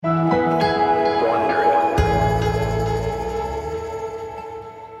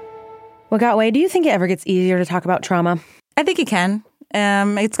Wagatwe, do you think it ever gets easier to talk about trauma? I think it can.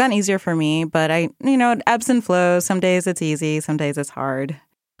 It's gotten easier for me, but it ebbs and flows. Some days it's easy, some days it's hard.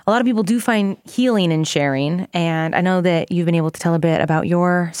 A lot of people do find healing in sharing, and I know that you've been able to tell a bit about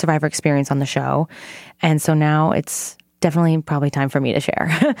your survivor experience on the show, and so now it's definitely probably time for me to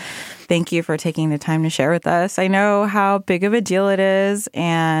share. Thank you for taking the time to share with us. I know how big of a deal it is,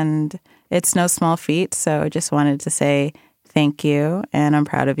 and it's no small feat, so I just wanted to say thank you, and I'm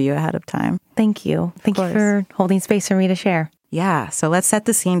proud of you ahead of time. Thank you. Thank you for holding space for me to share. Yeah, so let's set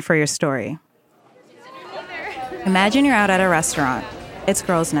the scene for your story. Imagine you're out at a restaurant. It's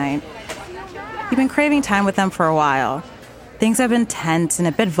girls' night. You've been craving time with them for a while. Things have been tense and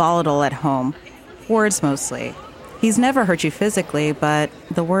a bit volatile at home. Words mostly. He's never hurt you physically, but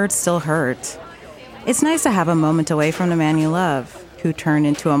the words still hurt. It's nice to have a moment away from the man you love, who turned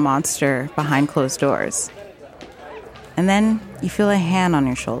into a monster behind closed doors. And then you feel a hand on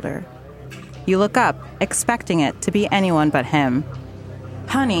your shoulder. You look up, expecting it to be anyone but him.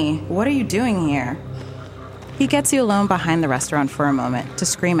 Honey, what are you doing here? He gets you alone behind the restaurant for a moment to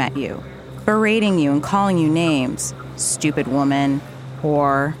scream at you, berating you and calling you names. Stupid woman,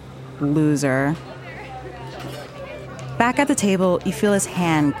 whore, loser. Back at the table, you feel his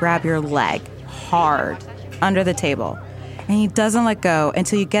hand grab your leg hard under the table, and he doesn't let go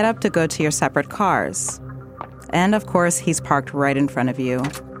until you get up to go to your separate cars. And of course, he's parked right in front of you.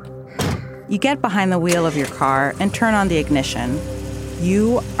 You get behind the wheel of your car and turn on the ignition.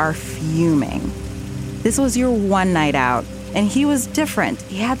 You are fuming. This was your one night out, and he was different.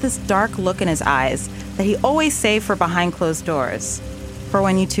 He had this dark look in his eyes that he always saved for behind closed doors, for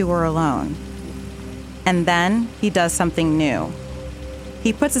when you two were alone. And then he does something new.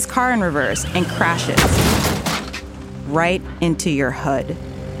 He puts his car in reverse and crashes right into your hood.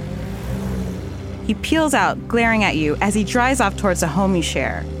 He peels out, glaring at you as he drives off towards the home you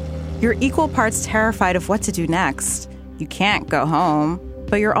share. You're equal parts terrified of what to do next. You can't go home,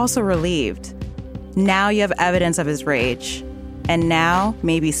 but you're also relieved. Now you have evidence of his rage, and now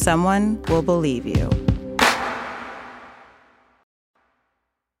maybe someone will believe you.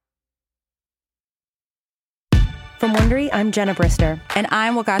 From Wondery, I'm Jenna Brister. And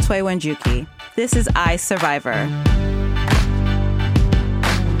I'm Wagatwe Wanjuki. This is I, Survivor.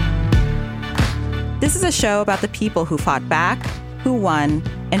 This is a show about the people who fought back, who won,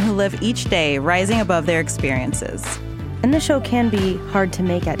 and who live each day rising above their experiences. And the show can be hard to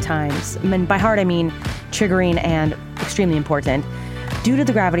make at times. And by hard, I mean triggering and extremely important, due to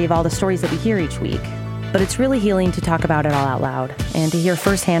the gravity of all the stories that we hear each week. But it's really healing to talk about it all out loud and to hear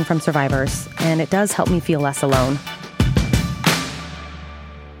firsthand from survivors. And it does help me feel less alone.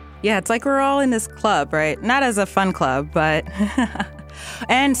 Yeah, it's like we're all in this club, right? Not as a fun club, but...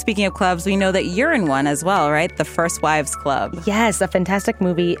 And speaking of clubs, we know that you're in one as well, right? The First Wives Club. Yes, a fantastic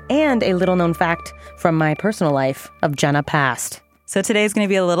movie and a little-known fact from my personal life of Jenna past. So today's going to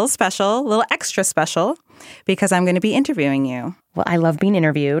be a little special, a little extra special, because I'm going to be interviewing you. Well, I love being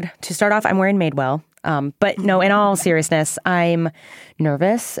interviewed. To start off, I'm wearing Madewell. But no, in all seriousness, I'm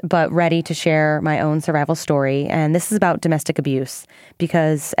nervous, but ready to share my own survival story. And this is about domestic abuse,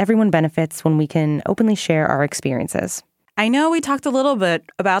 because everyone benefits when we can openly share our experiences. I know we talked a little bit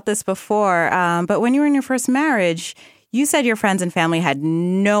about this before, but when you were in your first marriage, you said your friends and family had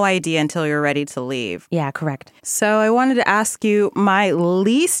no idea until you were ready to leave. Yeah, correct. So I wanted to ask you my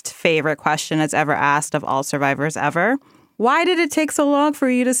least favorite question that's ever asked of all survivors ever. Why did it take so long for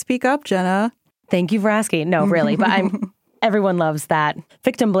you to speak up, Jenna? Thank you for asking. No, really, but everyone loves that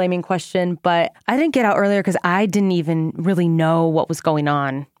victim blaming question. But I didn't get out earlier because I didn't even really know what was going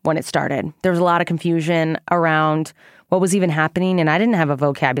on when it started. There was a lot of confusion around what was even happening, and I didn't have a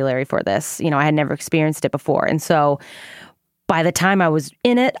vocabulary for this. I had never experienced it before. And so by the time I was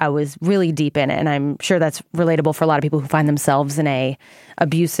in it, I was really deep in it. And I'm sure that's relatable for a lot of people who find themselves in a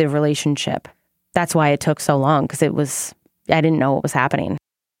abusive relationship. That's why it took so long, because I didn't know what was happening.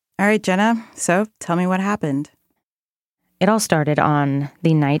 All right, Jenna, so tell me what happened. It all started on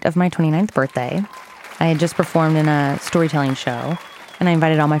the night of my 29th birthday. I had just performed in a storytelling show, and I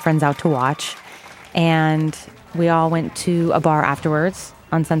invited all my friends out to watch. And we all went to a bar afterwards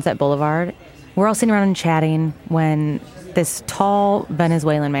on Sunset Boulevard. We're all sitting around and chatting when this tall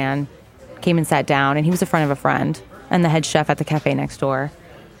Venezuelan man came and sat down, and he was a friend of a friend and the head chef at the cafe next door.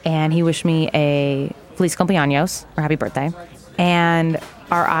 And he wished me a feliz cumpleaños, or happy birthday. And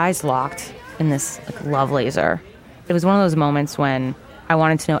our eyes locked in this love laser. It was one of those moments when I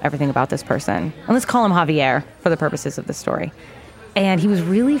wanted to know everything about this person. And let's call him Javier for the purposes of this story. And he was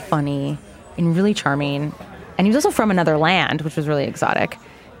really funny and really charming. And he was also from another land, which was really exotic.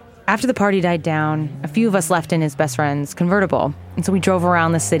 After the party died down, a few of us left in his best friend's convertible. And so we drove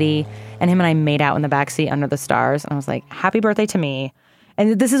around the city, and him and I made out in the backseat under the stars. And I was like, happy birthday to me.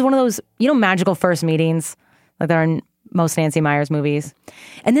 And this is one of those, magical first meetings, like there are in most Nancy Meyers movies.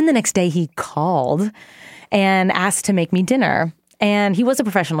 And then the next day he called and asked to make me dinner. And he was a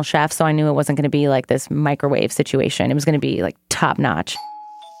professional chef, so I knew it wasn't going to be like this microwave situation. It was going to be like top notch.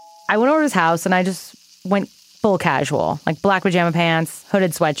 I went over to his house and I just went full casual, like black pajama pants,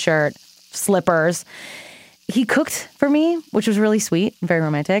 hooded sweatshirt, slippers. He cooked for me, which was really sweet and very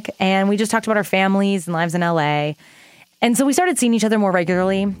romantic. And we just talked about our families and lives in LA. And so we started seeing each other more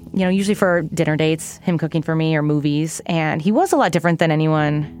regularly, usually for dinner dates, him cooking for me or movies. And he was a lot different than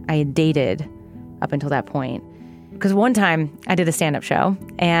anyone I had dated up until that point. Because one time I did a stand-up show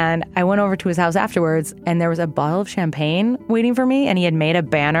and I went over to his house afterwards and there was a bottle of champagne waiting for me and he had made a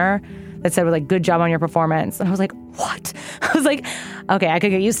banner that said, like, good job on your performance. And I was like, what? I was like, okay, I could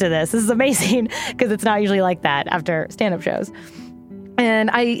get used to this. This is amazing because it's not usually like that after stand-up shows.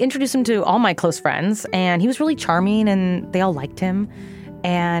 And I introduced him to all my close friends and he was really charming and they all liked him.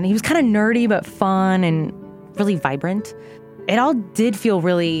 And he was kind of nerdy but fun and really vibrant. It all did feel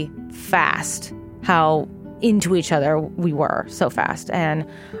really fast how into each other we were so fast. And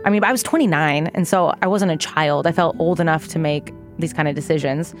I mean, I was 29, and so I wasn't a child. I felt old enough to make these kind of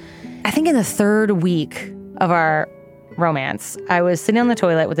decisions. I think in the third week of our romance, I was sitting on the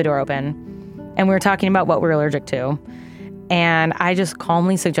toilet with the door open, and we were talking about what we were allergic to. And I just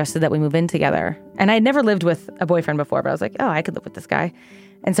calmly suggested that we move in together. And I had never lived with a boyfriend before, but I was like, oh, I could live with this guy.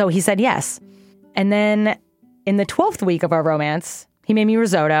 And so he said yes. And then in the 12th week of our romance, he made me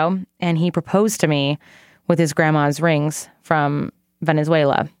risotto, and he proposed to me with his grandma's rings from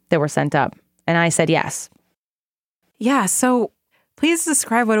Venezuela that were sent up. And I said yes. Yeah, so please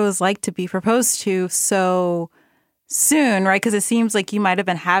describe what it was like to be proposed to so soon, right? Because it seems like you might have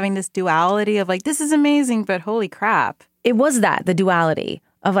been having this duality of like, this is amazing, but holy crap. It was the duality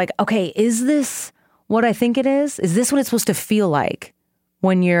of like, okay, is this what I think it is? Is this what it's supposed to feel like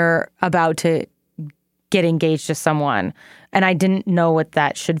when you're about to get engaged to someone? And I didn't know what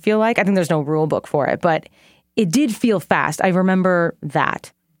that should feel like. I think there's no rule book for it, but it did feel fast. I remember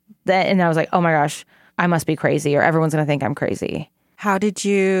that. And I was like, oh my gosh, I must be crazy or everyone's going to think I'm crazy. How did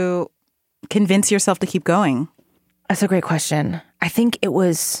you convince yourself to keep going? That's a great question. I think it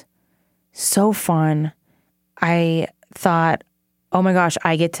was so fun. I thought, oh my gosh,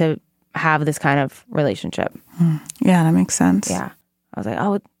 I get to have this kind of relationship. Yeah, that makes sense. Yeah. I was like,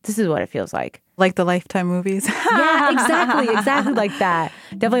 oh, this is what it feels like. Like the Lifetime movies. Yeah, exactly like that.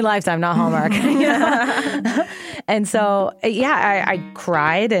 Definitely Lifetime, not Hallmark. And so, yeah, I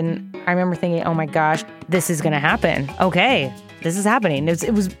cried and I remember thinking, oh my gosh, this is going to happen. Okay, this is happening.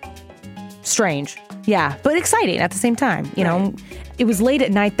 It was strange. Yeah, but exciting at the same time. You know, it was late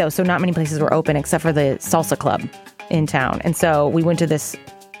at night though, so not many places were open except for the salsa club in town. And so we went to this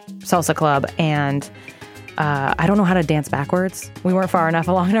salsa club and I don't know how to dance backwards. We weren't far enough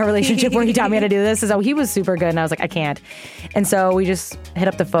along in our relationship where he taught me how to do this. And so he was super good and I was like, I can't. And so we just hit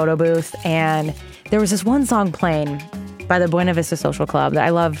up the photo booth and there was this one song playing by the Buena Vista Social Club that I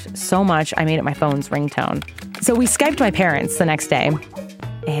loved so much, I made it my phone's ringtone. So we Skyped my parents the next day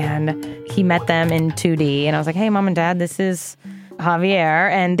and he met them in 2D. And I was like, hey, Mom and Dad, this is Javier.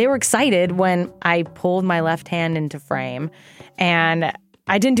 And they were excited when I pulled my left hand into frame. And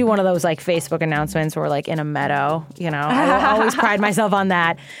I didn't do one of those like Facebook announcements where like in a meadow, you know, I always pride myself on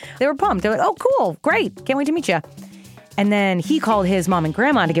that. They were pumped. They were like, oh, cool, great. Can't wait to meet you. And then he called his mom and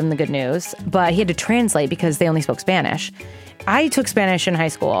grandma to give him the good news, but he had to translate because they only spoke Spanish. I took Spanish in high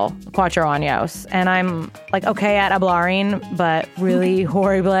school, cuatro años, and I'm like okay at hablaring, but really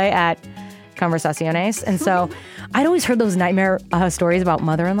horrible at conversaciones. And so I'd always heard those nightmare stories about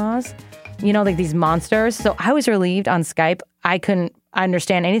mother-in-laws, you know, like these monsters. So I was relieved on Skype. I couldn't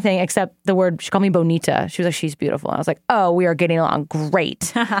understand anything except the word. She called me bonita. She was like, she's beautiful. And I was like, oh, we are getting along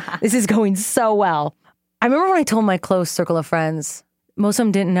great. This is going so well. I remember when I told my close circle of friends, most of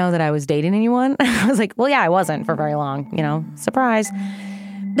them didn't know that I was dating anyone. I was like, well, yeah, I wasn't for very long, you know, surprise.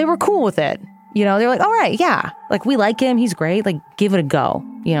 They were cool with it. You know, they're like, all right, yeah, like we like him. He's great. Like, give it a go.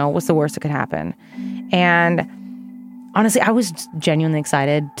 You know, what's the worst that could happen? And honestly, I was genuinely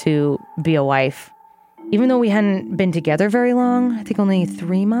excited to be a wife. Even though we hadn't been together very long, I think only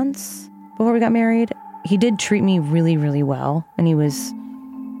 3 months before we got married, he did treat me really, really well. And he was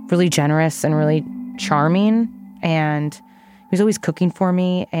really generous and really charming. And he was always cooking for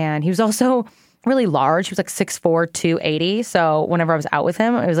me. And he was also really large. He was like 6'4", 280. So whenever I was out with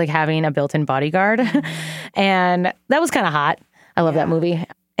him, it was like having a built-in bodyguard. And that was kind of hot. I love that movie.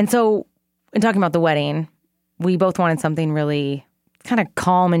 And so in talking about the wedding, we both wanted something really kind of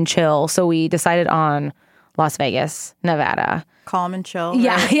calm and chill. So we decided on Las Vegas, Nevada. Calm and chill.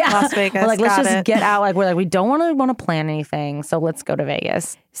 Yeah, right? yeah. Las Vegas. We're like, let's got just it. get out. Like, we're like, we don't want to plan anything, so let's go to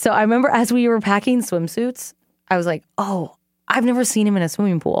Vegas. So I remember as we were packing swimsuits, I was like, oh, I've never seen him in a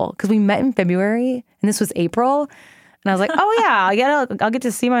swimming pool because we met in February and this was April. And I was like, oh yeah, I'll get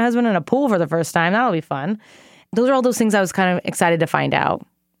to see my husband in a pool for the first time. That'll be fun. Those are all those things I was kind of excited to find out.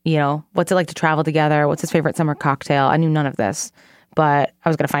 You know, what's it like to travel together? What's his favorite summer cocktail? I knew none of this, but I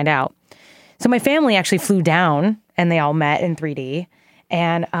was going to find out. So my family actually flew down and they all met in 3D.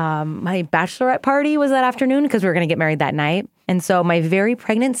 And my bachelorette party was that afternoon because we were going to get married that night. And so my very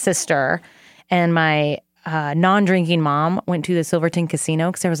pregnant sister and my non-drinking mom went to the Silverton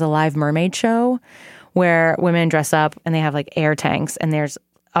Casino because there was a live mermaid show where women dress up and they have like air tanks and there's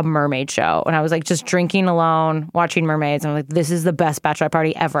a mermaid show. And I was like just drinking alone, watching mermaids. And I'm like, this is the best bachelorette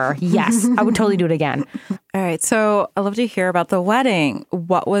party ever. Yes, I would totally do it again. All right. So I'd love to hear about the wedding.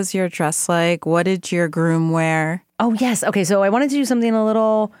 What was your dress like? What did your groom wear? Oh, yes. Okay, so I wanted to do something a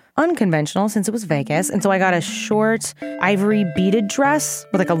little unconventional since it was Vegas. And so I got a short ivory beaded dress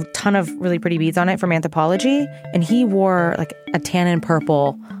with like a ton of really pretty beads on it from Anthropologie. And he wore like a tan and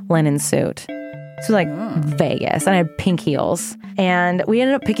purple linen suit. So like Vegas. And I had pink heels. And we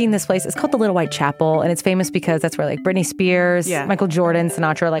ended up picking this place. It's called the Little White Chapel. And it's famous because that's where like Britney Spears, Michael Jordan,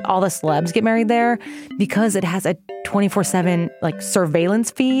 Sinatra, like all the celebs get married there because it has a 24/7 like surveillance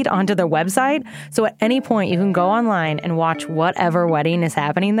feed onto their website. So at any point you can go online and watch whatever wedding is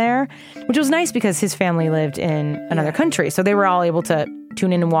happening there, which was nice because his family lived in another country. So they were all able to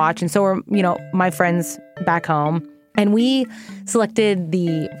tune in and watch. And so were, you know, my friends back home. And we selected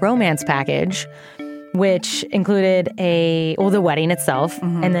the romance package, which included the wedding itself,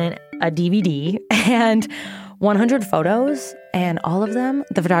 and then a DVD and 100 photos. And all of them,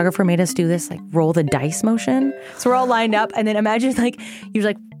 the photographer made us do this like roll the dice motion. So we're all lined up. And then imagine like you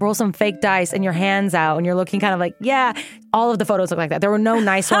like roll some fake dice and your hands out and you're looking kind of like, yeah, all of the photos look like that. There were no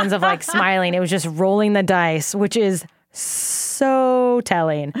nice ones of like smiling. It was just rolling the dice, which is so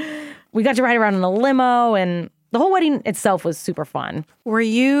telling. We got to ride around in a limo and the whole wedding itself was super fun. Were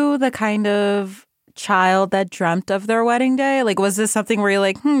you the kind of child that dreamt of their wedding day? Like, was this something where you're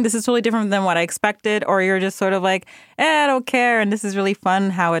like, this is totally different than what I expected? Or you're just sort of like, I don't care. And this is really fun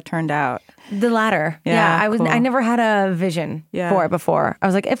how it turned out. The latter. Yeah, cool. I never had a vision for it before. I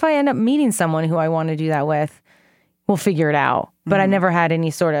was like, if I end up meeting someone who I want to do that with, we'll figure it out. But I never had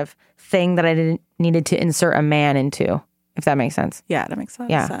any sort of thing that I needed to insert a man into, if that makes sense. Yeah, that makes a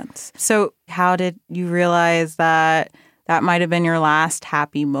lot of sense. So how did you realize that might have been your last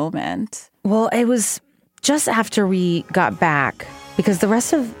happy moment? Well, it was just after we got back because the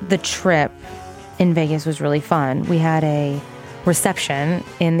rest of the trip in Vegas was really fun. We had a reception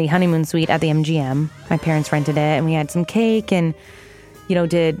in the honeymoon suite at the MGM. My parents rented it and we had some cake and, you know,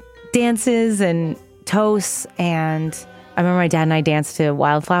 did dances and toasts. And I remember my dad and I danced to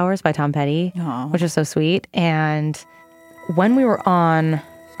Wildflowers by Tom Petty, which was so sweet. And when we were on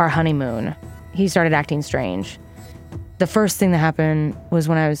our honeymoon, he started acting strange. The first thing that happened was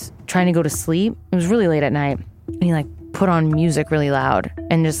when I was trying to go to sleep. It was really late at night. And he like put on music really loud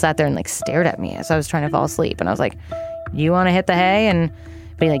and just sat there and like stared at me as I was trying to fall asleep. And I was like, you want to hit the hay?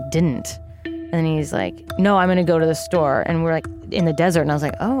 But he like didn't. And then he's like, no, I'm going to go to the store. And we're like in the desert. And I was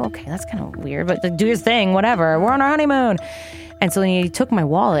like, oh, okay, that's kind of weird. But like, do your thing, whatever. We're on our honeymoon. And so then he took my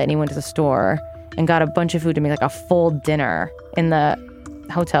wallet and he went to the store and got a bunch of food to make like a full dinner in the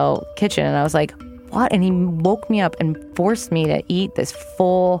hotel kitchen. And I was like, what? And he woke me up and forced me to eat this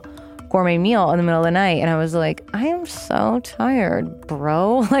full gourmet meal in the middle of the night. And I was like, I am so tired,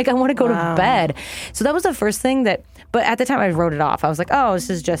 bro. Like, I want to go to bed. So that was the first thing but at the time I wrote it off. I was like, oh, this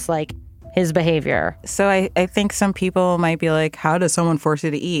is just like his behavior. So I think some people might be like, how does someone force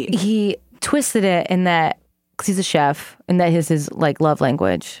you to eat? He twisted it in that, because he's a chef, and that is his like love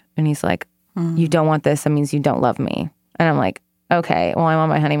language. And he's like, you don't want this, that means you don't love me. And I'm like, okay, well, I'm on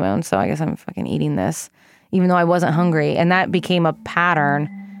my honeymoon, so I guess I'm fucking eating this, even though I wasn't hungry. And that became a pattern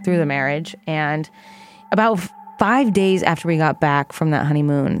through the marriage. And about 5 days after we got back from that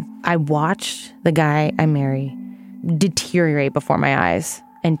honeymoon, I watched the guy I marry deteriorate before my eyes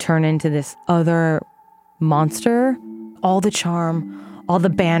and turn into this other monster. All the charm, all the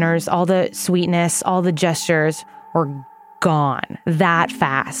banners, all the sweetness, all the gestures were gone that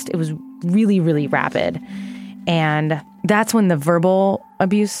fast. It was really, really rapid. And that's when the verbal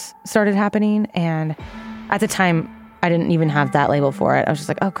abuse started happening. And at the time, I didn't even have that label for it. I was just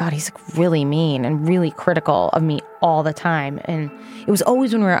like, oh God, he's like really mean and really critical of me all the time. And it was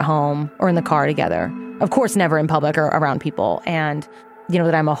always when we were at home or in the car together. Of course, never in public or around people. And, you know,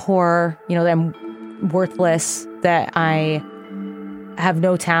 that I'm a whore, you know, that I'm worthless, that I have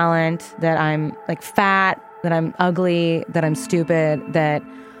no talent, that I'm like fat, that I'm ugly, that I'm stupid, that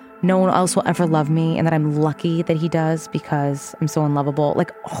no one else will ever love me, and that I'm lucky that he does because I'm so unlovable.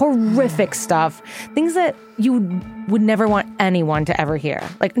 Like horrific stuff. Things that you would never want anyone to ever hear.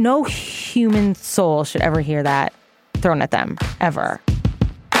 Like no human soul should ever hear that thrown at them, ever.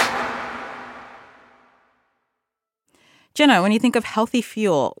 Jenna, when you think of healthy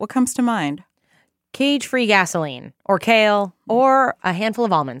fuel, what comes to mind? Cage-free gasoline, or kale, or a handful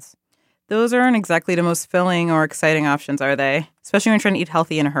of almonds. Those aren't exactly the most filling or exciting options, are they? Especially when you're trying to eat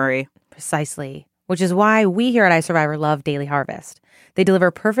healthy in a hurry. Precisely. Which is why we here at iSurvivor love Daily Harvest. They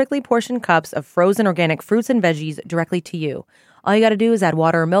deliver perfectly portioned cups of frozen organic fruits and veggies directly to you. All you got to do is add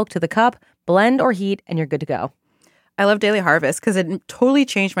water or milk to the cup, blend or heat, and you're good to go. I love Daily Harvest because it totally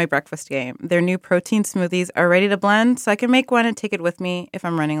changed my breakfast game. Their new protein smoothies are ready to blend, so I can make one and take it with me if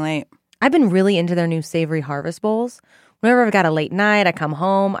I'm running late. I've been really into their new savory harvest bowls. Whenever I've got a late night, I come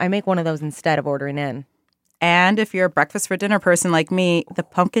home, I make one of those instead of ordering in. And if you're a breakfast for dinner person like me, the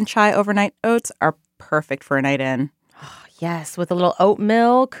pumpkin chai overnight oats are perfect for a night in. Oh, yes, with a little oat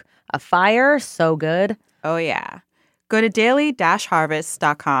milk, a fire, so good. Oh, yeah. Go to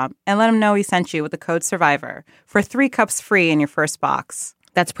daily-harvest.com and let them know we sent you with the code SURVIVOR for 3 cups free in your first box.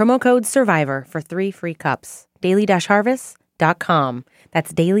 That's promo code SURVIVOR for 3 free cups. daily-harvest.com.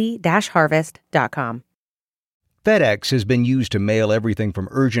 That's daily-harvest.com. FedEx has been used to mail everything from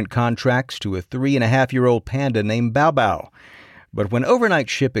urgent contracts to a 3.5-year-old panda named Bao Bao. But when overnight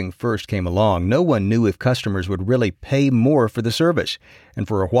shipping first came along, no one knew if customers would really pay more for the service. And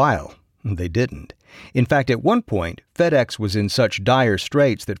for a while, they didn't. In fact, at one point, FedEx was in such dire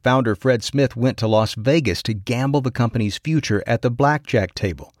straits that founder Fred Smith went to Las Vegas to gamble the company's future at the blackjack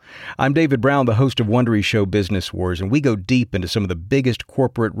table. I'm David Brown, the host of Wondery's show Business Wars, and we go deep into some of the biggest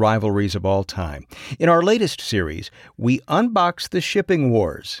corporate rivalries of all time. In our latest series, we unbox the shipping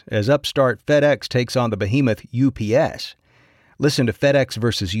wars as upstart FedEx takes on the behemoth UPS. Listen to FedEx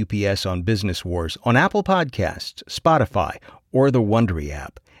versus UPS on Business Wars on Apple Podcasts, Spotify, or the Wondery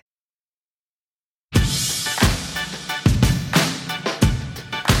app.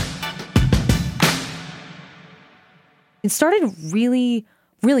 It started really,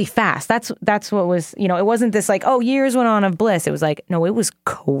 really fast. That's what was, it wasn't this like, oh, years went on of bliss. It was like, no, it was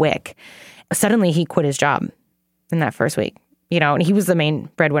quick. Suddenly he quit his job in that first week, and he was the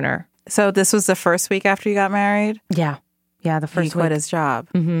main breadwinner. So this was the first week after you got married? Yeah. Yeah, the first week. He quit his job.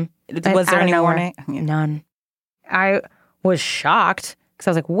 Mm-hmm. Was there any warning? None. I was shocked because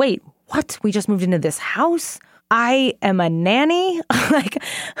I was like, wait, what? We just moved into this house? I am a nanny? Like,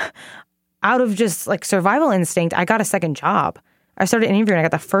 out of just like survival instinct, I got a second job. I started interviewing. I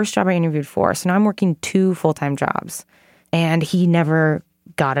got the first job I interviewed for. So now I'm working 2 full-time jobs. And he never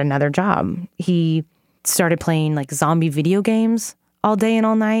got another job. He started playing like zombie video games all day and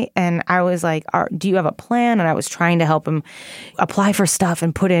all night. And I was like, do you have a plan? And I was trying to help him apply for stuff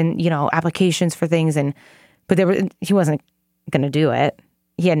and put in, applications for things. But he wasn't going to do it.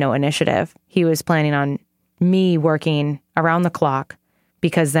 He had no initiative. He was planning on me working around the clock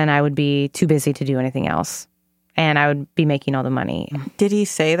because then I would be too busy to do anything else. And I would be making all the money. Did he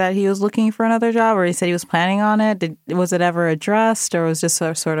say that he was looking for another job, or he said he was planning on it? Was it ever addressed, or was it just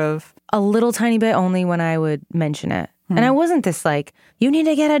a sort of... A little tiny bit only when I would mention it. And I wasn't this like, you need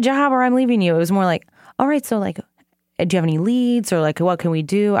to get a job or I'm leaving you. It was more like, all right, so like, do you have any leads, or like, what can we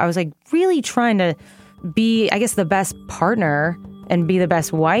do? I was like really trying to be, I guess, the best partner and be the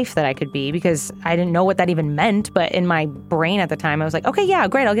best wife that I could be, because I didn't know what that even meant. But in my brain at the time, I was like, okay, yeah,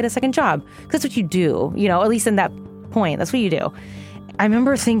 great, I'll get a second job. That's what you do, at least in that point, that's what you do. I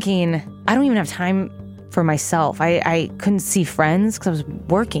remember thinking, I don't even have time for myself. I couldn't see friends because I was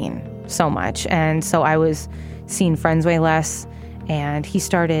working so much. And so I was seeing friends way less. And he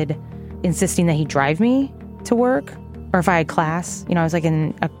started insisting that he drive me to work, or if I had class, I was like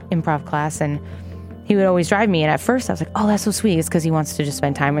in an improv class, and he would always drive me. And at first I was like, oh, that's so sweet. It's because he wants to just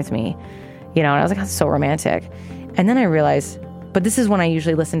spend time with me, and I was like, that's so romantic. And then I realized, but this is when I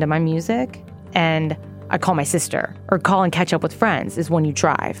usually listen to my music and I call my sister or call and catch up with friends is when you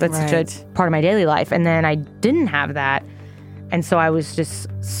drive. That's such a part of my daily life. And then I didn't have that. And so I was just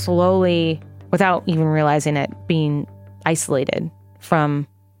slowly, without even realizing it, being isolated from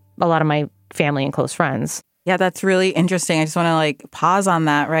a lot of my family and close friends. Yeah, that's really interesting. I just want to pause on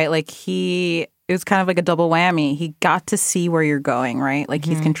that, right? It was kind of like a double whammy. He got to see where you're going, right?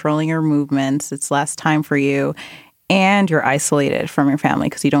 He's controlling your movements. It's less time for you. And you're isolated from your family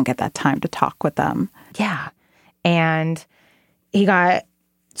because you don't get that time to talk with them. Yeah. And he got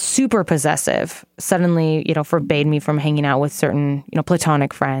super possessive. Suddenly, forbade me from hanging out with certain,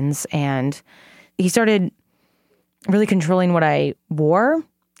 platonic friends. And he started really controlling what I wore.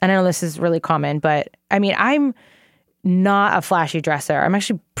 And I know this is really common, but I mean, I'm not a flashy dresser. I'm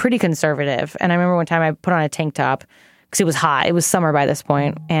actually pretty conservative. And I remember one time I put on a tank top because it was hot. It was summer by this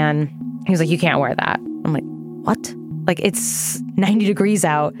point. And he was like, you can't wear that. I'm like, what? Like, it's 90 degrees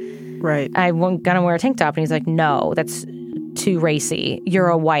out. Right. I'm gonna wear a tank top. And he's like, no, that's too racy. You're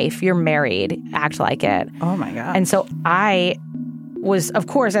a wife. You're married. Act like it. Oh, my God. And so I was, of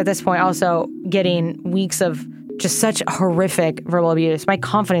course, at this point also getting weeks of just such horrific verbal abuse. My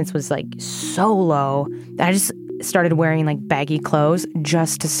confidence was like so low that I just started wearing like baggy clothes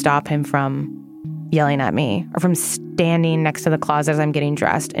just to stop him from yelling at me or from standing next to the closet as I'm getting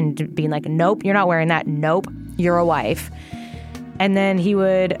dressed and being like, nope, you're not wearing that. Nope, you're a wife. And then he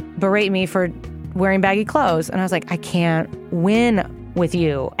would berate me for wearing baggy clothes. And I was like, I can't win with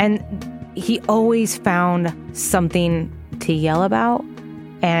you. And he always found something to yell about.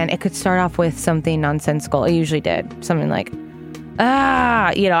 And it could start off with something nonsensical. It usually did. Something like,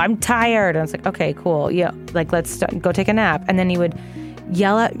 I'm tired. And I was like, okay, cool. Yeah, like, let's go take a nap. And then he would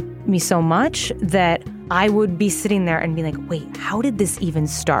yell at me so much that I would be sitting there and be like, wait, how did this even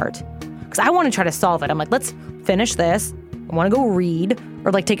start? Because I want to try to solve it. I'm like, let's finish this. I want to go read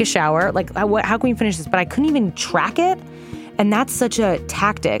or like take a shower. Like, how can we finish this? But I couldn't even track it. And that's such a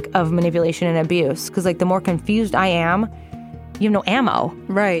tactic of manipulation and abuse. Because like the more confused I am, you have no ammo.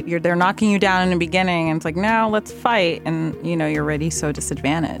 Right. They're knocking you down in the beginning, and it's like, now let's fight. And, you're already so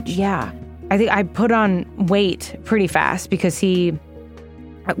disadvantaged. Yeah. I think I put on weight pretty fast because he,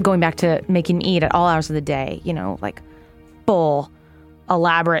 going back to making me eat at all hours of the day, like full,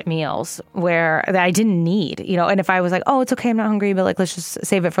 elaborate meals that I didn't need, and if I was like, oh, it's okay, I'm not hungry, but like, let's just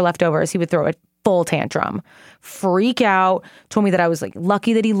save it for leftovers, he would throw a full tantrum, freak out, told me that I was like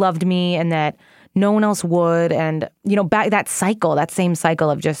lucky that he loved me and that no one else would. And, back that same cycle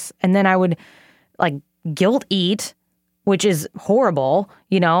of just, and then I would like guilt eat, which is horrible,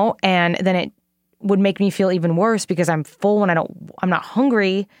 and then it would make me feel even worse because I'm full when I'm not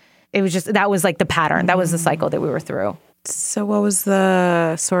hungry. It was just, that was like the pattern. That was the cycle that we were through. So what was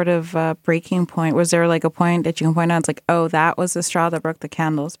the sort of breaking point? Was there like a point that you can point out? It's like, oh, that was the straw that broke the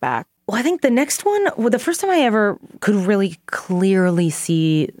camel's back. Well, I think the next one, the first time I ever could really clearly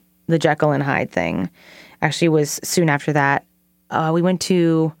see the Jekyll and Hyde thing actually was soon after that. We went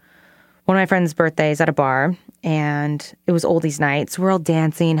to one of my friend's birthdays at a bar, and it was oldies night. So we're all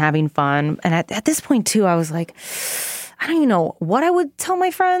dancing, having fun. And at this point, too, I was like, I don't even know what I would tell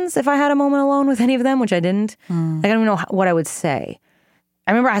my friends if I had a moment alone with any of them, which I didn't. Like, I don't even know what I would say.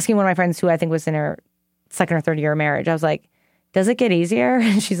 I remember asking one of my friends who I think was in her second or third year of marriage, I was like, does it get easier?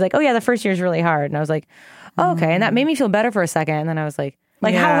 And she's like, oh, yeah, the first year is really hard. And I was like, oh, okay. And that made me feel better for a second. And then I was like,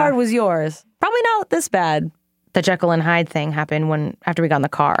 how hard was yours? Probably not this bad. The Jekyll and Hyde thing happened after we got in the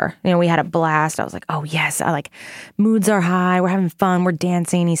car. We had a blast. I was like, oh, yes. Moods are high. We're having fun. We're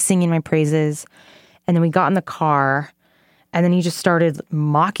dancing. He's singing my praises. And then we got in the car, and then he just started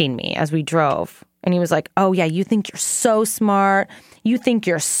mocking me as we drove. And he was like, oh, yeah, you think you're so smart. You think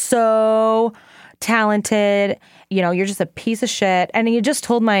you're so talented. You're just a piece of shit. And he just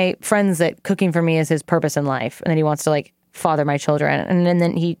told my friends that cooking for me is his purpose in life and that he wants to, father my children. And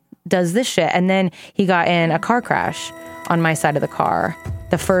then he does this shit. And then he got in a car crash on my side of the car,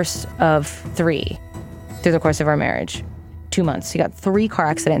 the first of 3 through the course of our marriage. 2 months. He got 3 car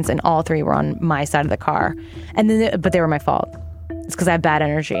accidents, and all 3 were on my side of the car. And then, but they were my fault. It's because I have bad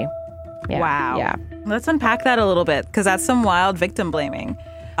energy. Yeah. Wow. Yeah. Let's unpack that a little bit, because that's some wild victim blaming.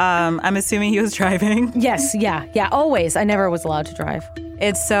 I'm assuming he was driving. Yes. Yeah. Yeah. Always. I never was allowed to drive.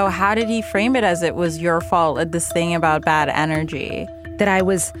 So how did he frame it as it was your fault, this thing about bad energy? That I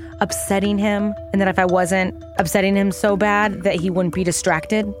was upsetting him, and that if I wasn't upsetting him so bad that he wouldn't be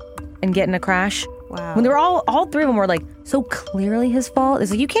distracted and get in a crash. Wow. When they were all 3 of them were so clearly his fault.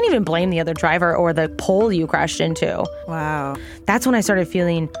 It's you can't even blame the other driver or the pole you crashed into. Wow. That's when I started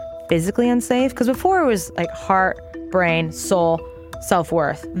feeling physically unsafe, because before it was heart, brain, soul,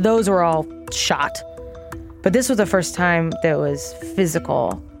 self-worth. Those were all shot. But this was the first time that was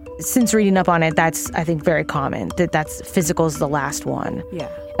physical. Since reading up on it, that's, I think, very common. That's physical is the last one. Yeah.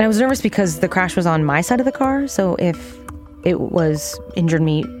 And I was nervous because the crash was on my side of the car. So if it was injured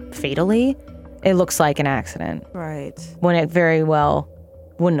me fatally, it looks like an accident. Right. When it very well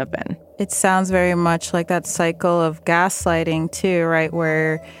wouldn't have been. It sounds very much like that cycle of gaslighting too, right?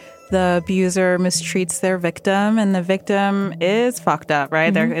 Where the abuser mistreats their victim, and the victim is fucked up,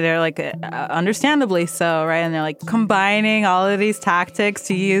 right? Mm-hmm. They're understandably so, right? And they're combining all of these tactics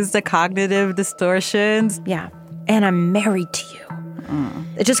to use the cognitive distortions. Yeah. And I'm married to you.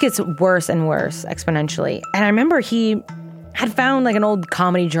 It just gets worse and worse exponentially. And I remember he had found like an old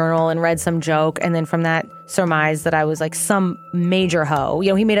comedy journal and read some joke, and then from that surmised that I was like some major hoe.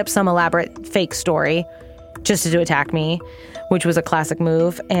 He made up some elaborate fake story just to attack me, which was a classic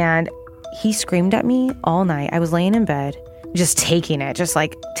move. And he screamed at me all night. I was laying in bed, just taking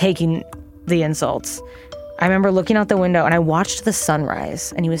the insults. I remember looking out the window and I watched the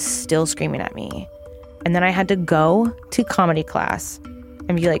sunrise, and he was still screaming at me. And then I had to go to comedy class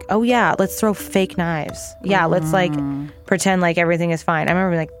and be like, oh yeah, let's throw fake knives. Yeah, let's like pretend like everything is fine. I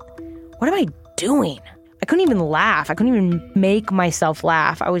remember like, what am I doing? I couldn't even laugh. I couldn't even make myself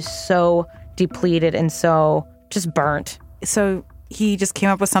laugh. I was so depleted and so just burnt. So he just came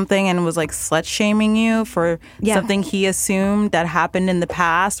up with something and was like slut shaming you for something he assumed that happened in the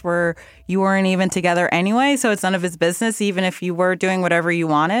past where you weren't even together anyway. So it's none of his business, even if you were doing whatever you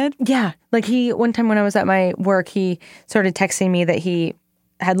wanted. Yeah. Like one time when I was at my work, he started texting me that he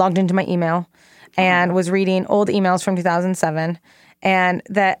had logged into my email and was reading old emails from 2007. And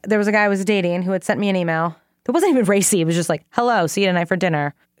that there was a guy I was dating who had sent me an email that wasn't even racy. It was just like, hello, see you tonight for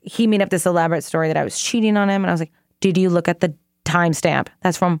dinner. He made up this elaborate story that I was cheating on him. And I was like, did you look at the timestamp?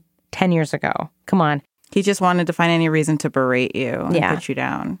 That's from 10 years ago. Come on. He just wanted to find any reason to berate you and put you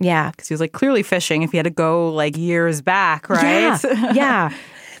down. Yeah. Because he was like clearly fishing if he had to go like years back, right? Yeah.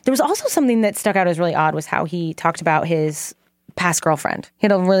 There was also something that stuck out as really odd was how he talked about his past girlfriend. He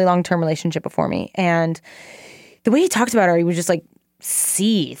had a really long-term relationship before me. And the way he talked about her, he would just like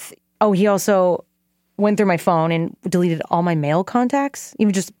seethe. Oh, he also went through my phone and deleted all my mail contacts,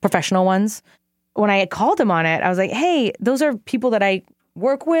 even just professional ones. When I had called him on it, I was like, hey, those are people that I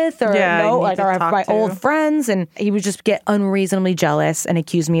work with or are my old friends. And he would just get unreasonably jealous and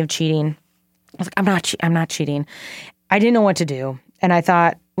accuse me of cheating. I was like, I'm not cheating. I didn't know what to do. And I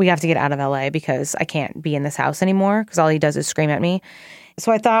thought, we have to get out of LA because I can't be in this house anymore because all he does is scream at me.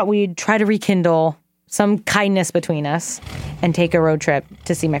 So I thought we'd try to rekindle some kindness between us and take a road trip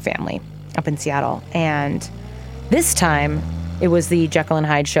to see my family up in Seattle. And this time, it was the Jekyll and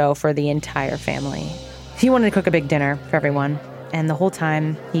Hyde show for the entire family. He wanted to cook a big dinner for everyone. And the whole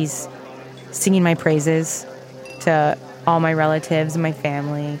time, he's singing my praises to all my relatives and my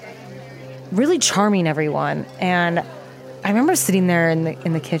family, really charming everyone. And I remember sitting there in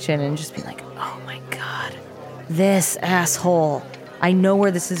the kitchen and just being like, oh my God, this asshole. I know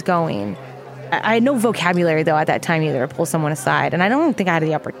where this is going. I had no vocabulary, though, at that time either to pull someone aside. And I don't think I had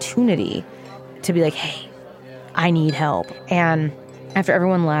the opportunity to be like, hey, I need help. And after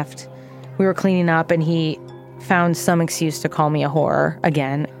everyone left, we were cleaning up and he found some excuse to call me a whore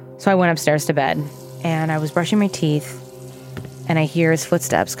again. So I went upstairs to bed and I was brushing my teeth and I hear his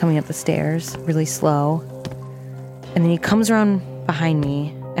footsteps coming up the stairs really slow. And then he comes around behind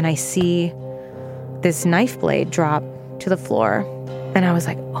me and I see this knife blade drop to the floor. And I was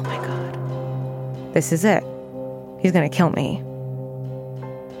like, oh my God, this is it. He's going to kill me.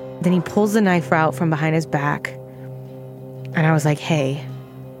 Then he pulls the knife out from behind his back. And I was like, hey,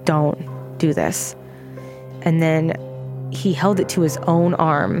 don't do this. And then he held it to his own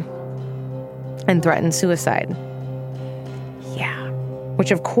arm and threatened suicide. Yeah.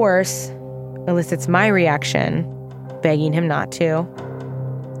 Which, of course, elicits my reaction, begging him not to,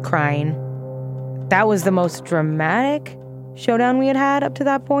 crying. That was the most dramatic showdown we had had up to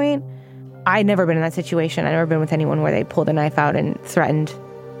that point. I'd never been in that situation. I'd never been with anyone where they pulled a knife out and threatened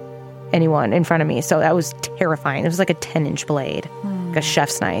anyone in front of me. So that was terrifying. It was like a 10-inch blade, like a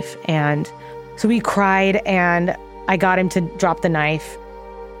chef's knife. And so we cried and I got him to drop the knife.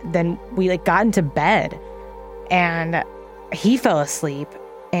 Then we got into bed and he fell asleep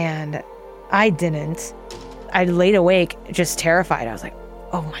and I didn't. I laid awake just terrified. I was like,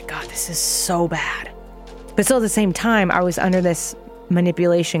 oh my God, this is so bad. But still at the same time, I was under this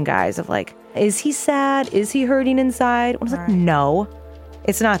manipulation guise of like, is he sad? Is he hurting inside? I was like, no,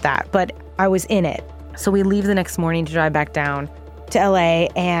 it's not that. But I was in it. So we leave the next morning to drive back down to LA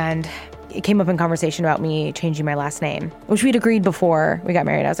and it came up in conversation about me changing my last name, which we'd agreed before we got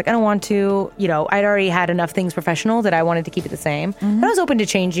married. I was like, I don't want to, I'd already had enough things professional that I wanted to keep it the same. Mm-hmm. But I was open to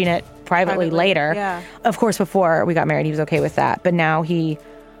changing it privately later. Yeah. Of course, before we got married, he was okay with that. But now he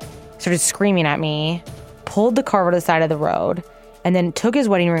started screaming at me, pulled the car over to the side of the road, and then took his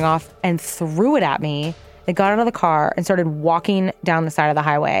wedding ring off and threw it at me. They got out of the car and started walking down the side of the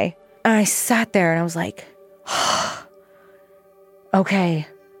highway. And I sat there and I was like, okay.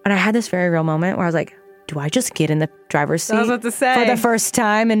 And I had this very real moment where I was like, do I just get in the driver's seat for the first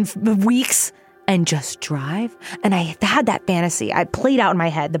time in weeks and just drive? And I had that fantasy. I played out in my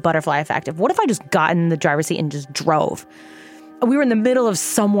head the butterfly effect of what if I just got in the driver's seat and just drove? We were in the middle of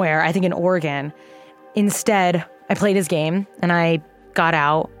somewhere, I think in Oregon. Instead, I played his game and I got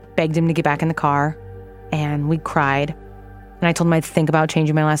out, begged him to get back in the car, and we cried. And I told him I'd think about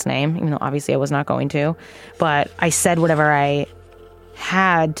changing my last name, even though obviously I was not going to. But I said whatever I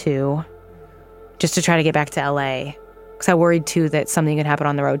had to just to try to get back to LA. Because I worried too that something could happen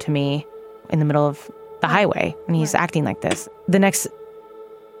on the road to me in the middle of the highway. And he's acting like this. The next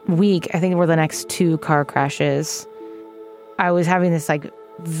week, I think were the next 2 car crashes, I was having this like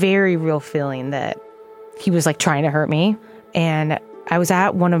very real feeling that he was like trying to hurt me. And I was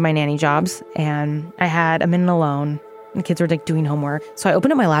at one of my nanny jobs and I had a minute alone. The kids were like doing homework. So I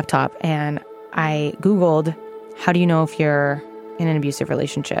opened up my laptop and I Googled, how do you know if you're in an abusive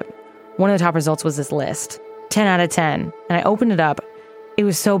relationship? One of the top results was this list, 10 out of 10. And I opened it up. It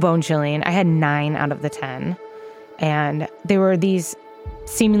was so bone chilling. I had 9 out of the 10. And they were these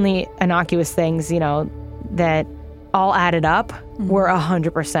seemingly innocuous things, that all added up were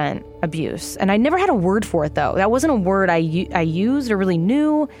 100% abuse. And I never had a word for it, though. That wasn't a word I used or really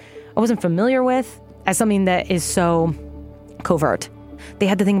knew. I wasn't familiar with as something that is so covert. They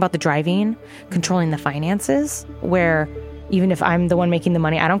had the thing about the driving, controlling the finances, where even if I'm the one making the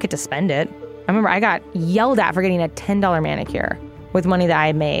money, I don't get to spend it. I remember I got yelled at for getting a $10 manicure with money that I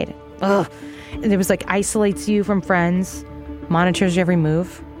had made. Ugh. And it was like isolates you from friends, monitors your every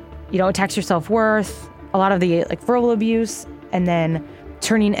move. You don't tax your self-worth, a lot of the like verbal abuse, and then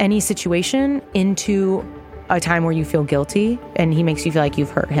turning any situation into a time where you feel guilty and he makes you feel like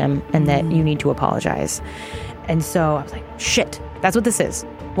you've hurt him and that you need to apologize. And so I was like, shit, that's what this is.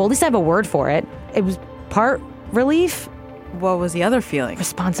 Well, at least I have a word for it. It was part relief. What was the other feeling?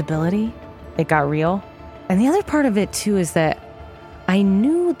 Responsibility. It got real. And the other part of it too is that I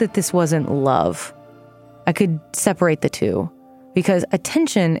knew that this wasn't love. I could separate the two because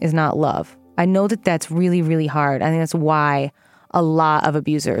attention is not love. I know that that's really, really hard. I think that's why a lot of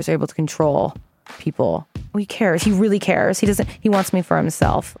abusers are able to control people. Well, he cares. He really cares. He wants me for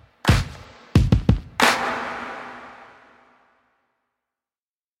himself.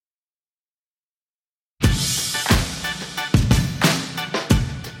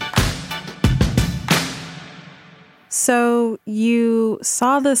 So you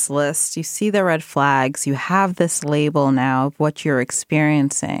saw this list, you see the red flags, you have this label now of what you're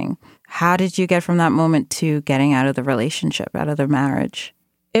experiencing. How did you get from that moment to getting out of the relationship, out of the marriage?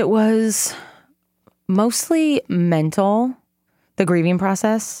 It was mostly mental, the grieving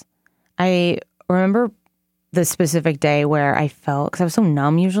process. I remember the specific day where I felt, because I was so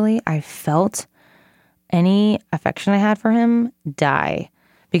numb usually, I felt any affection I had for him die.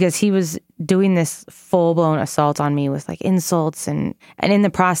 Because he was doing this full-blown assault on me with like insults and in the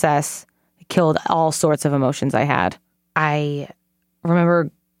process, it killed all sorts of emotions I had. I remember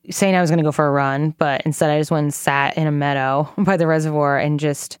saying I was going to go for a run, but instead I just went and sat in a meadow by the reservoir and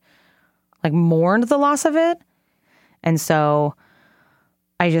just like mourned the loss of it. And so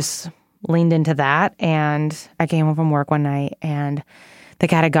I just leaned into that, and I came home from work one night and the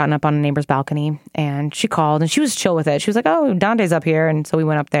cat had gotten up on a neighbor's balcony, and she called, and she was chill with it. She was like, oh, Dante's up here. And so we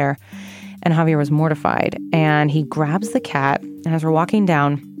went up there, and Javier was mortified. And he grabs the cat, and as we're walking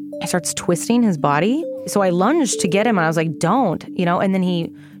down, he starts twisting his body. So I lunged to get him, and I was like, don't, and then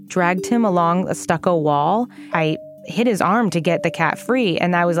he dragged him along a stucco wall. I hit his arm to get the cat free,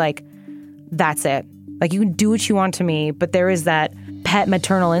 and I was like, that's it. Like, you can do what you want to me, but there is that pet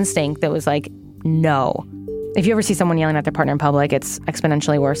maternal instinct that was like, no. If you ever see someone yelling at their partner in public, it's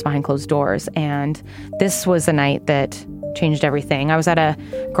exponentially worse behind closed doors. And this was the night that changed everything. I was at a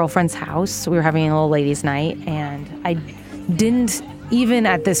girlfriend's house. We were having a little ladies' night, and I didn't even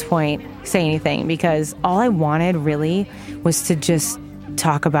at this point say anything because all I wanted really was to just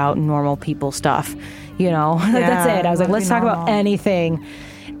talk about normal people stuff. That's it. I was like, let's talk about anything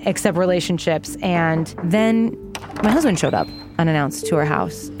except relationships. And then my husband showed up unannounced to our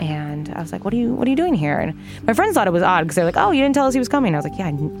house, and I was like, what are you doing here? And my friends thought it was odd because they're like, oh, you didn't tell us he was coming. I was like, yeah,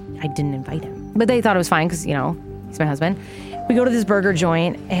 I didn't invite him. But they thought it was fine because, he's my husband. We go to this burger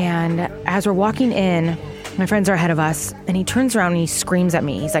joint, and as we're walking in, my friends are ahead of us, and he turns around and he screams at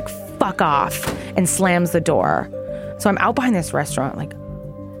me. He's like, fuck off, and slams the door. So I'm out behind this restaurant like,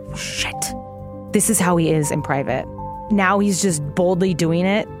 shit, this is how he is in private. Now he's just boldly doing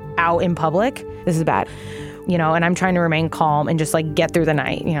it out in public. This is bad. And I'm trying to remain calm and just like get through the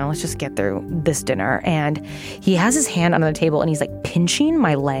night. Let's just get through this dinner. And he has his hand on the table and he's like pinching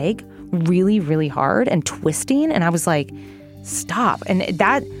my leg really, really hard and twisting. And I was like, stop. And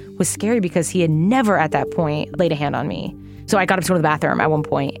that was scary because he had never at that point laid a hand on me. So I got up to go to the bathroom at one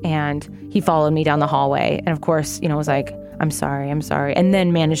point, and he followed me down the hallway. And of course, was like, I'm sorry. And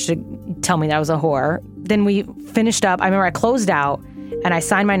then managed to tell me that I was a whore. Then we finished up. I remember I closed out. And I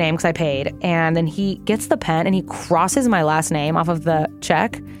signed my name because I paid. And then he gets the pen and he crosses my last name off of the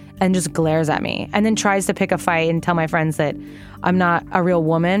check. and just glares at me and then tries to pick a fight and tell my friends that I'm not a real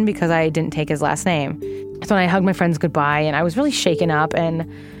woman because I didn't take his last name. So I hugged my friends goodbye, and I was really shaken up, and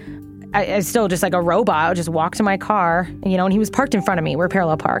I still just like a robot. I would just walk to my car, and he was parked in front of me. We're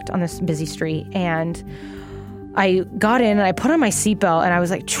parallel parked on this busy street. And I got in and I put on my seatbelt, and I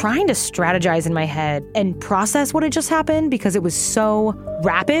was like trying to strategize in my head and process what had just happened because it was so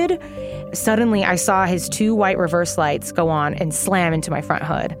rapid. Suddenly I saw his 2 white reverse lights go on and slam into my front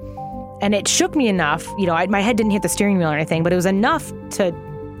hood. And it shook me enough, my head didn't hit the steering wheel or anything, but it was enough to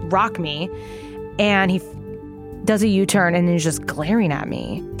rock me. And he does a U-turn and is just glaring at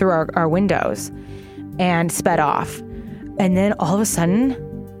me through our windows and sped off. And then all of a sudden,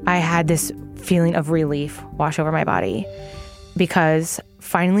 I had this feeling of relief wash over my body because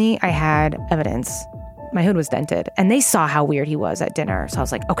finally I had evidence. My hood was dented, and they saw how weird he was at dinner. So I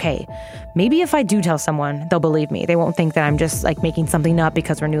was like, okay, maybe if I do tell someone, they'll believe me. They won't think that I'm just like making something up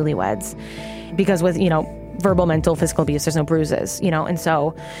because we're newlyweds. Because with, verbal, mental, physical abuse, there's no bruises, And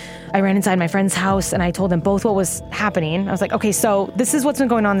so I ran inside my friend's house and I told them both what was happening. I was like, okay, so this is what's been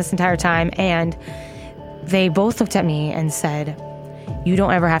going on this entire time. And they both looked at me and said, you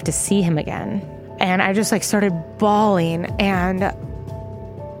don't ever have to see him again. And I just like started bawling, and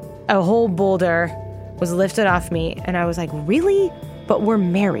a whole boulder was lifted off me. And I was like, really? But we're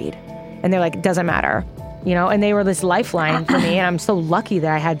married. And they're like, it doesn't matter. And they were this lifeline for me. And I'm so lucky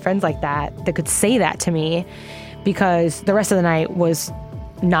that I had friends like that could say that to me, because the rest of the night was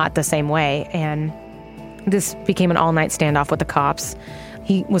not the same way. And this became an all-night standoff with the cops.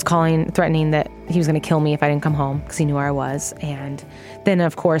 He was calling, threatening that he was going to kill me if I didn't come home because he knew where I was. And then,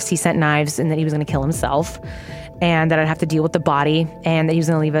 of course, he sent knives and that he was going to kill himself and that I'd have to deal with the body and that he was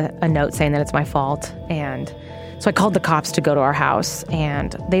going to leave a note saying that it's my fault. And so I called the cops to go to our house,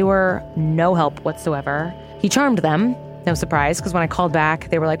 and they were no help whatsoever. He charmed them, no surprise, because when I called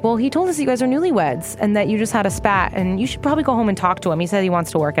back, they were like, well, he told us you guys are newlyweds and that you just had a spat, and you should probably go home and talk to him. He said he wants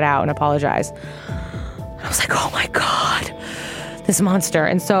to work it out and apologize. I was like, oh my God, this monster.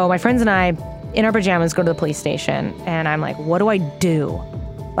 And so my friends and I, in our pajamas, go to the police station, and I'm like, what do I do?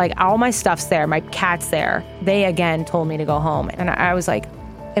 Like, all my stuff's there, my cat's there. They, again, told me to go home. And I was like,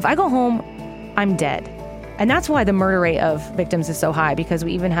 if I go home, I'm dead. And that's why the murder rate of victims is so high, because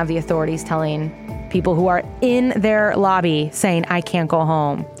we even have the authorities telling people who are in their lobby saying, I can't go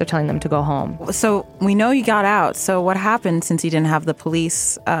home. They're telling them to go home. So we know you got out. So what happened since you didn't have the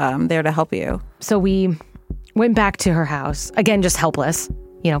police there to help you? So we went back to her house, again, just helpless,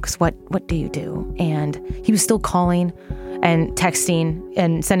 because what do you do? And he was still calling and texting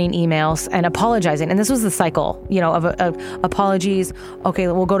and sending emails and apologizing. And this was the cycle, of apologies. Okay,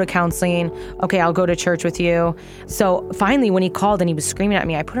 we'll go to counseling. Okay, I'll go to church with you. So finally, when he called and he was screaming at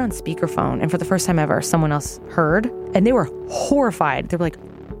me, I put it on speakerphone. And for the first time ever, someone else heard. And they were horrified. They were like,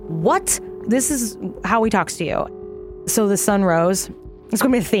 what? This is how he talks to you. So the sun rose. It's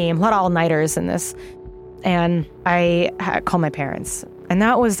going to be a theme. A lot of all-nighters in this. And I called my parents. And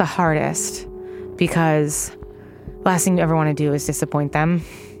that was the hardest, because last thing you ever want to do is disappoint them.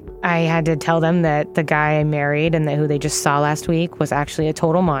 I had to tell them that the guy I married and who they just saw last week was actually a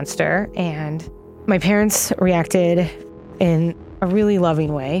total monster. And my parents reacted in a really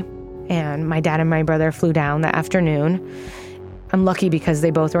loving way. And my dad and my brother flew down that afternoon. I'm lucky because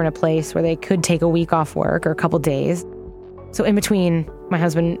they both were in a place where they could take a week off work or a couple days. So in between my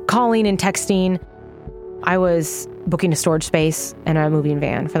husband calling and texting, I was booking a storage space and a moving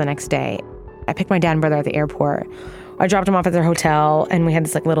van for the next day. I picked my dad and brother at the airport. I dropped them off at their hotel, and we had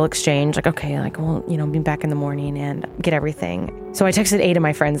this little exchange, okay, we'll, be back in the morning and get everything. So I texted 8 of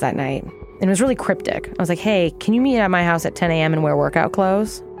my friends that night, and it was really cryptic. I was like, hey, can you meet at my house at 10 a.m. and wear workout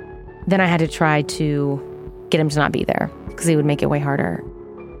clothes? Then I had to try to get him to not be there, because it would make it way harder.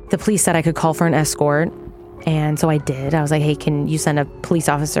 The police said I could call for an escort, and so I did. I was like, hey, can you send a police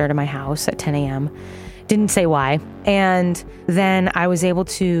officer to my house at 10 a.m.? Didn't say why. And then I was able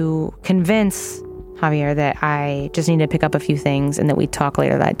to convince Javier that I just needed to pick up a few things and that we'd talk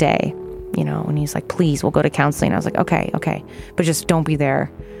later that day. And he's like, please, we'll go to counseling. I was like, okay. But just don't be there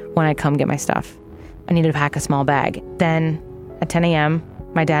when I come get my stuff. I needed to pack a small bag. Then at 10 a.m.,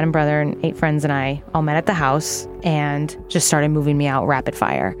 my dad and brother and 8 friends and I all met at the house and just started moving me out rapid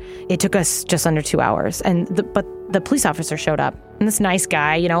fire. It took us just under 2 hours. But the police officer showed up, and this nice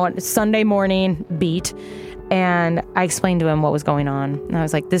guy, Sunday morning beat. And I explained to him what was going on. And I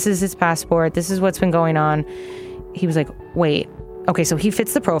was like, this is his passport. This is what's been going on. He was like, wait, okay, so he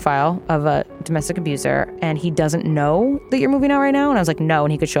fits the profile of a domestic abuser, and he doesn't know that you're moving out right now? And I was like, no,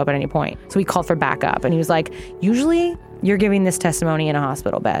 and he could show up at any point. So he called for backup, and he was like, usually you're giving this testimony in a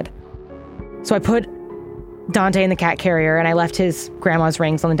hospital bed. So I put Dante in the cat carrier, and I left his grandma's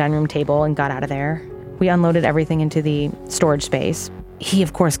rings on the dining room table and got out of there. We unloaded everything into the storage space. He,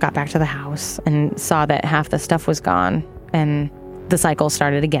 of course, got back to the house and saw that half the stuff was gone, and the cycle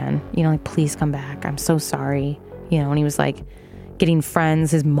started again. Like, please come back. I'm so sorry. And he was like getting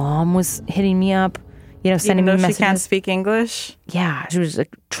friends. His mom was hitting me up, sending me messages. She can't speak English? Yeah, she was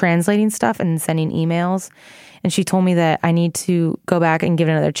like translating stuff and sending emails. And she told me that I need to go back and give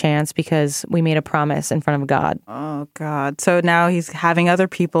it another chance because we made a promise in front of God. Oh, God. So now he's having other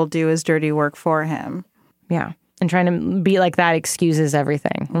people do his dirty work for him. Yeah. And trying to be like that excuses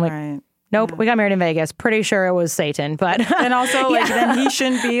everything. I'm like, right. Nope, we got married in Vegas. Pretty sure it was Satan, but... And also, then he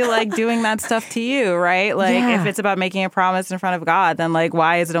shouldn't be, doing that stuff to you, right? If it's about making a promise in front of God, then,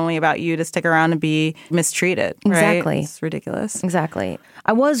 why is it only about you to stick around and be mistreated, right? Exactly. It's ridiculous. Exactly.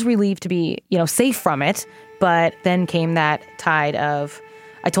 I was relieved to be, safe from it, but then came that tide of,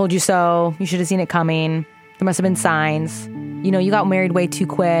 I told you so, you should have seen it coming, there must have been signs, you got married way too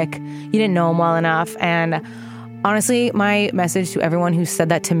quick, you didn't know him well enough, and... Honestly, my message to everyone who said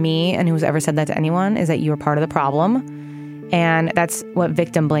that to me and who's ever said that to anyone is that you are part of the problem. And that's what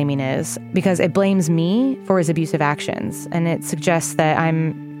victim blaming is, because it blames me for his abusive actions. And it suggests that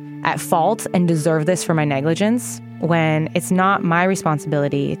I'm at fault and deserve this for my negligence when it's not my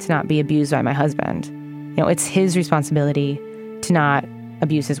responsibility to not be abused by my husband. It's his responsibility to not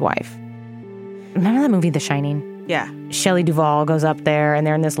abuse his wife. Remember that movie, The Shining? Yeah. Shelley Duvall goes up there and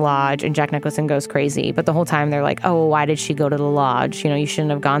they're in this lodge and Jack Nicholson goes crazy. But the whole time they're like, oh, why did she go to the lodge? You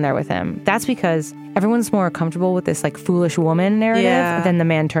shouldn't have gone there with him. That's because everyone's more comfortable with this foolish woman narrative than the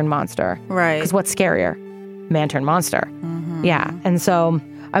man turned monster. Right. Because what's scarier? Man turned monster. Mm-hmm. Yeah. And so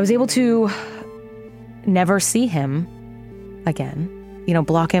I was able to never see him again,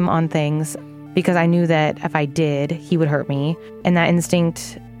 block him on things because I knew that if I did, he would hurt me. And that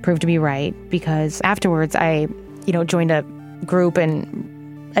instinct proved to be right because afterwards I joined a group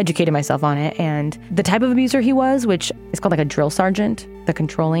and educated myself on it. And the type of abuser he was, which is called a drill sergeant, the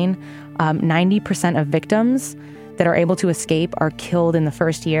controlling, 90% of victims that are able to escape are killed in the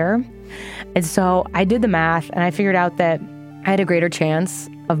first year. And so I did the math and I figured out that I had a greater chance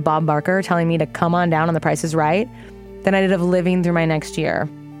of Bob Barker telling me to come on down on The Price is Right than I did of living through my next year.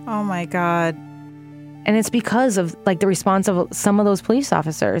 Oh my God. And it's because of the response of some of those police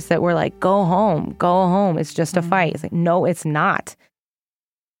officers that were like, go home. It's just a fight. It's like, no, it's not.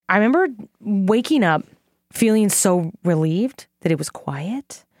 I remember waking up feeling so relieved that it was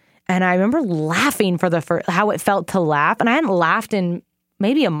quiet. And I remember laughing for how it felt to laugh. And I hadn't laughed in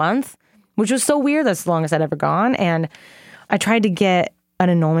maybe a month, which was so weird. That's the longest I'd ever gone. And I tried to get an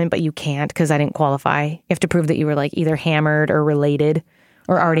annulment, but you can't because I didn't qualify. You have to prove that you were either hammered or related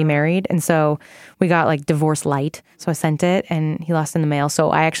or already married. And so we got divorce light. So I sent it and he lost in the mail.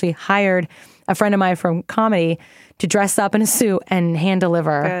 So I actually hired a friend of mine from comedy to dress up in a suit and hand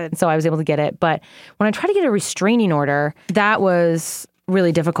deliver. Good. So I was able to get it. But when I tried to get a restraining order, that was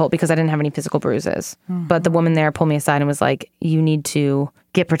really difficult because I didn't have any physical bruises. Mm-hmm. But the woman there pulled me aside and was like, you need to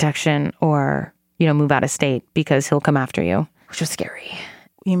get protection or, move out of state because he'll come after you, which was scary.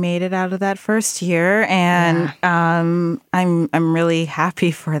 You made it out of that first year, and I'm really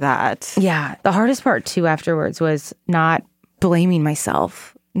happy for that. Yeah. The hardest part, too, afterwards was not blaming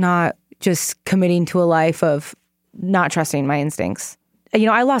myself, not just committing to a life of not trusting my instincts.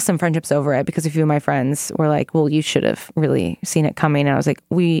 I lost some friendships over it because a few of my friends were like, well, you should have really seen it coming. And I was like,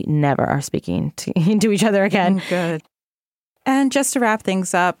 we never are speaking to each other again. Good. And just to wrap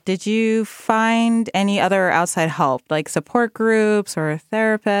things up, did you find any other outside help, like support groups or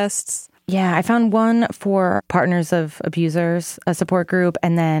therapists? Yeah, I found one for partners of abusers, a support group,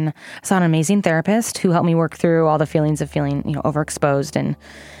 and then I saw an amazing therapist who helped me work through all the feelings of feeling, overexposed and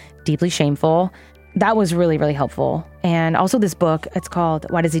deeply shameful. That was really, really helpful. And also this book, it's called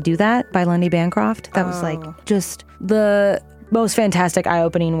Why Does He Do That? By Lundy Bancroft. That was just the most fantastic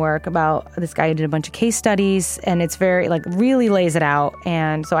eye-opening work about this guy who did a bunch of case studies, and it's very really lays it out.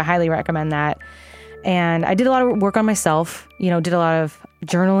 And so I highly recommend that. And I did a lot of work on myself, did a lot of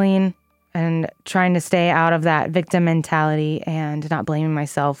journaling and trying to stay out of that victim mentality and not blaming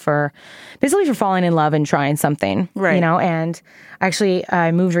myself for falling in love and trying something, right. And actually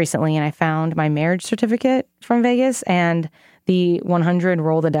I moved recently and I found my marriage certificate from Vegas and the 100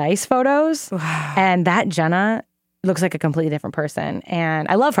 roll the dice photos. Wow. And that Jenna looks like a completely different person. And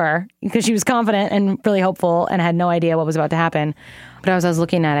I love her because she was confident and really hopeful and had no idea what was about to happen. But as I was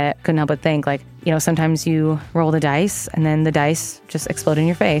looking at it, couldn't help but think sometimes you roll the dice and then the dice just explode in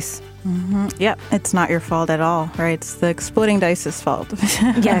your face. Mm-hmm. Yep. It's not your fault at all, right? It's the exploding dice's fault.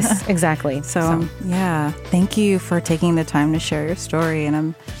 Yes, exactly. So, yeah. Thank you for taking the time to share your story. And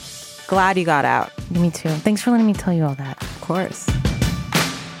I'm Glad you got out. Me too. Thanks for letting me tell you all that. Of course.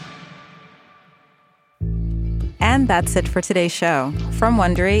 And that's it for today's show. From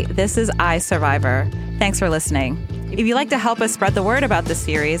Wondery, this is I, Survivor. Thanks for listening. If you'd like to help us spread the word about this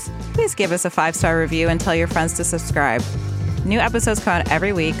series, please give us a 5-star review and tell your friends to subscribe. New episodes come out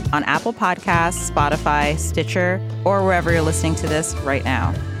every week on Apple Podcasts, Spotify, Stitcher, or wherever you're listening to this right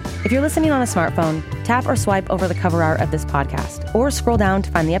now. If you're listening on a smartphone, tap or swipe over the cover art of this podcast, or scroll down to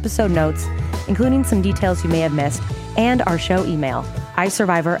find the episode notes, including some details you may have missed, and our show email,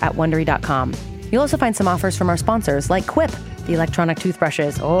 isurvivor@wondery.com. You'll also find some offers from our sponsors, like Quip, the electronic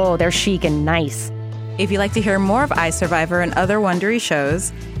toothbrushes. Oh, they're chic and nice. If you'd like to hear more of I, Survivor and other Wondery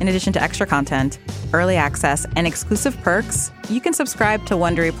shows, in addition to extra content, early access, and exclusive perks, you can subscribe to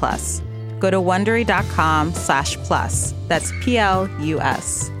Wondery Plus. Go to Wondery.com/plus. That's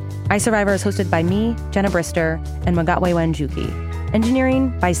PLUS. I, Survivor is hosted by me, Jenna Brister, and Magatwe Wanjuki. Engineering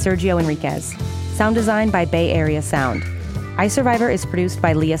by Sergio Enriquez. Sound design by Bay Area Sound. I, Survivor is produced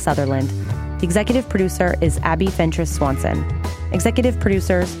by Leah Sutherland. The executive producer is Abby Fentress Swanson. Executive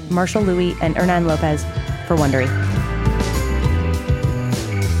producers Marshall Louis and Hernan Lopez for Wondery.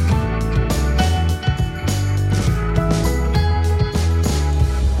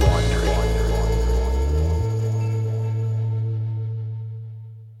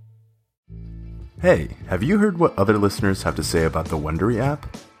 Hey, have you heard what other listeners have to say about the Wondery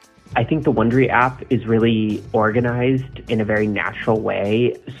app? I think the Wondery app is really organized in a very natural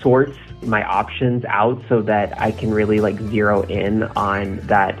way, sorts my options out so that I can really zero in on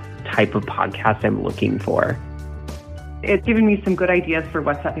that type of podcast I'm looking for. It's given me some good ideas for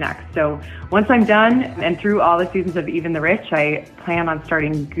what's up next. So once I'm done and through all the seasons of Even the Rich, I plan on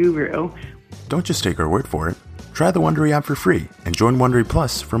starting Guru. Don't just take our word for it. Try the Wondery app for free and join Wondery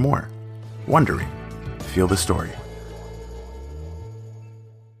Plus for more. Wondery. Feel the story.